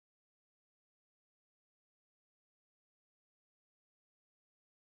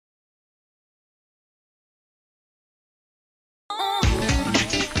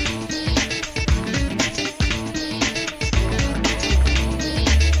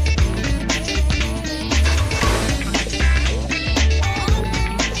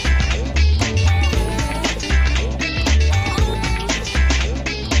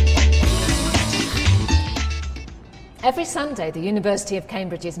Sunday, the University of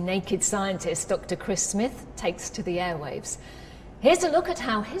Cambridge's naked scientist, Dr. Chris Smith, takes to the airwaves. Here's a look at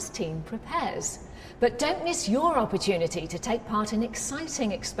how his team prepares. But don't miss your opportunity to take part in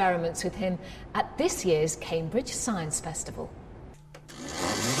exciting experiments with him at this year's Cambridge Science Festival.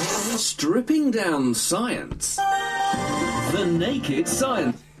 Stripping down science. The Naked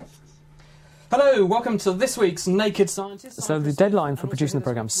Science. Hello, welcome to this week's Naked Scientist. So the deadline for producing the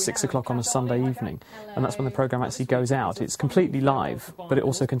programme is 6 o'clock on a Sunday evening, and that's when the programme actually goes out. It's completely live, but it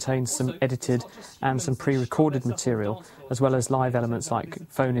also contains some edited and some pre-recorded material, as well as live elements like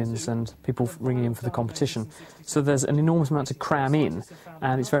phone-ins and people ringing in for the competition. So there's an enormous amount to cram in,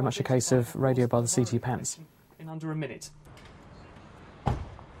 and it's very much a case of radio by the seat of your pants. In under a minute.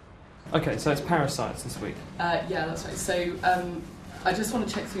 OK, so it's Parasites this week. Yeah, that's right. So I just want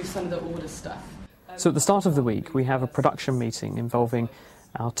to check through some of the order stuff. So at the start of the week, we have a production meeting involving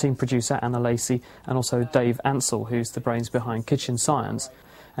our team producer, Anna Lacey, and also Dave Ansell, who's the brains behind Kitchen Science.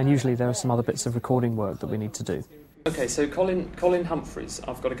 And usually there are some other bits of recording work that we need to do. OK, so Colin Humphreys,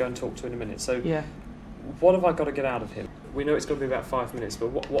 I've got to go and talk to in a minute. So yeah. What have I got to get out of him? We know it's got to be about 5 minutes, but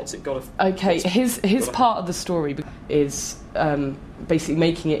what's it got to... OK, his part of the story is basically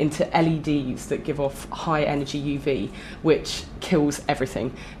making it into LEDs that give off high energy UV, which kills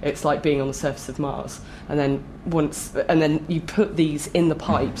everything. It's like being on the surface of Mars. And then you put these in the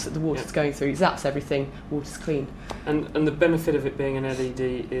pipes that the water's going through, zaps everything, water's clean. And the benefit of it being an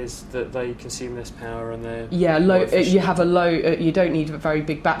LED is that they consume less power and they're... Yeah, you have a low... you don't need a very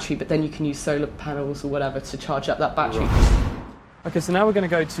big battery, but then you can use solar panels or whatever to charge up that battery. Right. OK, so now we're going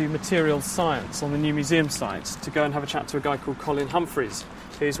to go to Materials Science on the new museum site to go and have a chat to a guy called Colin Humphreys,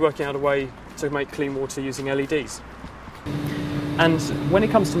 who's working out a way to make clean water using LEDs. And when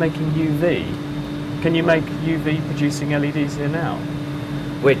it comes to making UV, can you make UV producing LEDs here now?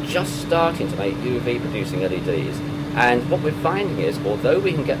 We're just starting to make UV producing LEDs, and what we're finding is, although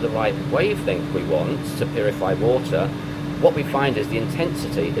we can get the right wavelength we want to purify water, what we find is the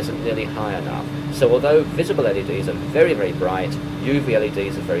intensity isn't nearly high enough. So although visible LEDs are very, very bright, UV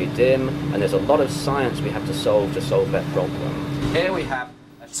LEDs are very dim, and there's a lot of science we have to solve that problem. Here we have...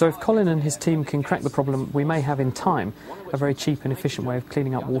 So if Colin and his team can crack the problem, we may have in time a very cheap and efficient way of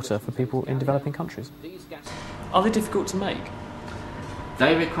cleaning up water for people in developing countries. Are they difficult to make?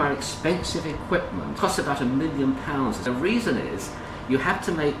 They require expensive equipment. It costs about £1 million. The reason is you have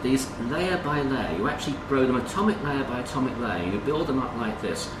to make these layer by layer. You actually grow them atomic layer by atomic layer. You build them up like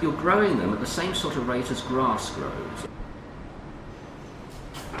this. You're growing them at the same sort of rate as grass grows.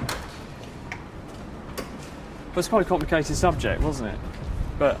 Well, it's quite a complicated subject, wasn't it?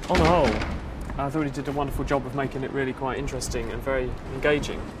 But on the whole, I thought he did a wonderful job of making it really quite interesting and very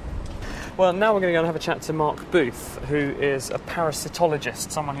engaging. Well, now we're going to go and have a chat to Mark Booth, who is a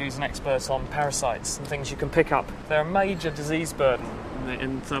parasitologist, someone who's an expert on parasites and things you can pick up. They're a major disease burden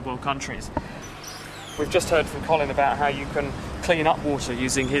in third world countries. We've just heard from Colin about how you can clean up water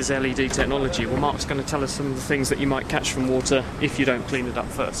using his LED technology. Well, Mark's going to tell us some of the things that you might catch from water if you don't clean it up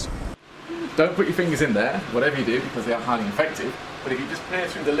first. Don't put your fingers in there, whatever you do, because they are highly infective. But if you just peer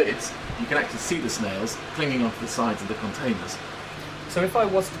through the lids, you can actually see the snails clinging onto the sides of the containers. So if I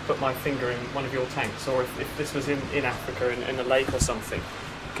was to put my finger in one of your tanks, or if this was in Africa, in a lake or something,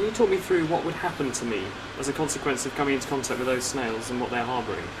 can you talk me through what would happen to me as a consequence of coming into contact with those snails and what they're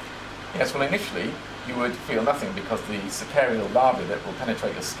harbouring? Yes, well initially you would feel nothing because the sacarial larvae that will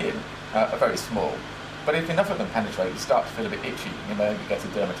penetrate your skin are very small. But if enough of them penetrate, you start to feel a bit itchy. You may get a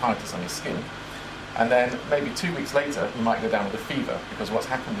dermatitis on your skin. And then maybe 2 weeks later you might go down with a fever, because what's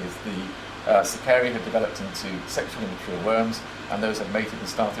happened is the Saccharia have developed into sexually immature worms, and those have mated and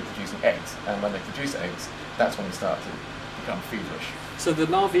started producing eggs. And when they produce eggs, that's when they start to become feverish. So the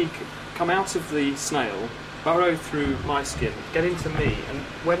larvae come out of the snail, burrow through my skin, get into me, and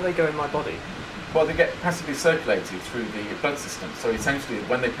where do they go in my body? Well, they get passively circulated through the blood system. So essentially,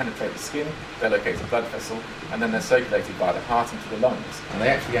 when they penetrate the skin, they locate a blood vessel, and then they're circulated by the heart into the lungs. And they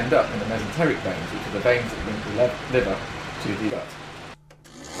actually end up in the mesenteric veins, which are the veins that link the liver to the gut.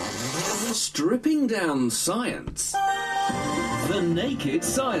 Stripping down science. The Naked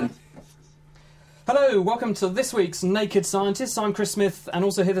Science. Hello, welcome to this week's Naked Scientists. I'm Chris Smith, and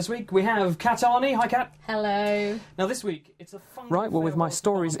also here this week we have Kat Arney. Hi, Kat. Hello. Now this week it's a fun... Right, well, with my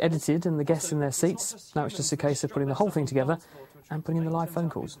stories edited and the guests in their seats, now it's just a case of putting the whole thing together and putting in the live phone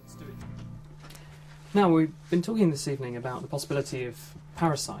calls. Now, we've been talking this evening about the possibility of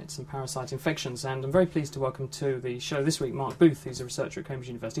parasites and parasite infections, and I'm very pleased to welcome to the show this week Mark Booth, who's a researcher at Cambridge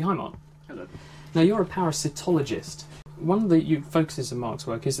University. Hi, Mark. Hello. Now, you're a parasitologist. One of the focuses of Mark's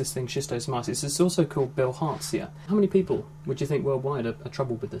work is this thing, schistosomiasis. It's also called bilharzia. How many people would you think worldwide are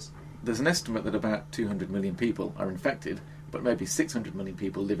troubled with this? There's an estimate that about 200 million people are infected, but maybe 600 million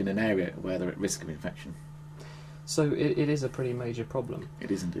people live in an area where they're at risk of infection. So it is a pretty major problem. It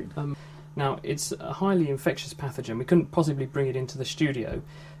is indeed. Now, it's a highly infectious pathogen. We couldn't possibly bring it into the studio.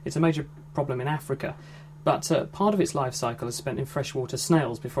 It's a major problem in Africa. But part of its life cycle is spent in freshwater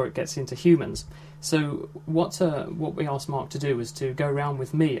snails before it gets into humans. So what we asked Mark to do was to go around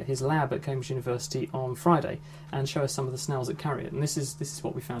with me at his lab at Cambridge University on Friday and show us some of the snails that carry it. And this is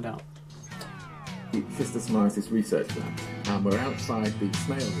what we found out. The Cystostomyces research lab, and we're outside the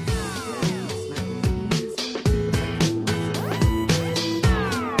snail museum.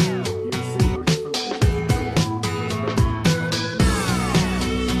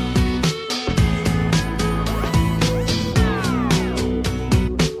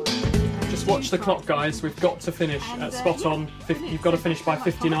 Watch the clock, guys. We've got to finish at spot on. You've got to finish by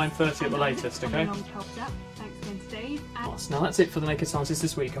 59:30 at the latest, okay? Now that's it for the Naked Scientists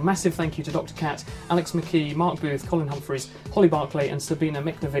this week. A massive thank you to Dr. Cat, Alex McKee, Mark Booth, Colin Humphreys, Holly Barclay and Sabina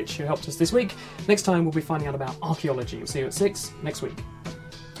Miknovich who helped us this week. Next time we'll be finding out about archaeology. We'll see you at 6 next week.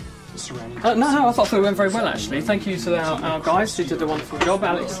 No, I thought it went very well actually. Thank you to our guys who did a wonderful job,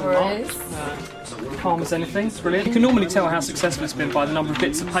 Alex and Mark. Calm as anything, it's brilliant. You can normally tell how successful it's been by the number of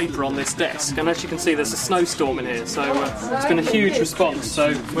bits of paper on this desk, and as you can see there's a snowstorm in here, so it's been a huge response. So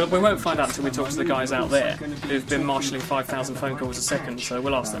we won't find out until we talk to the guys out there who've been marshalling 5,000 phone calls a second, so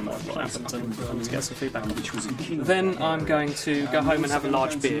we'll ask them what happened and get some feedback. Then I'm going to go home and have a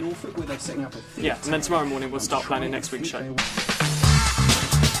large beer. Yeah, and then tomorrow morning we'll start planning next week's show.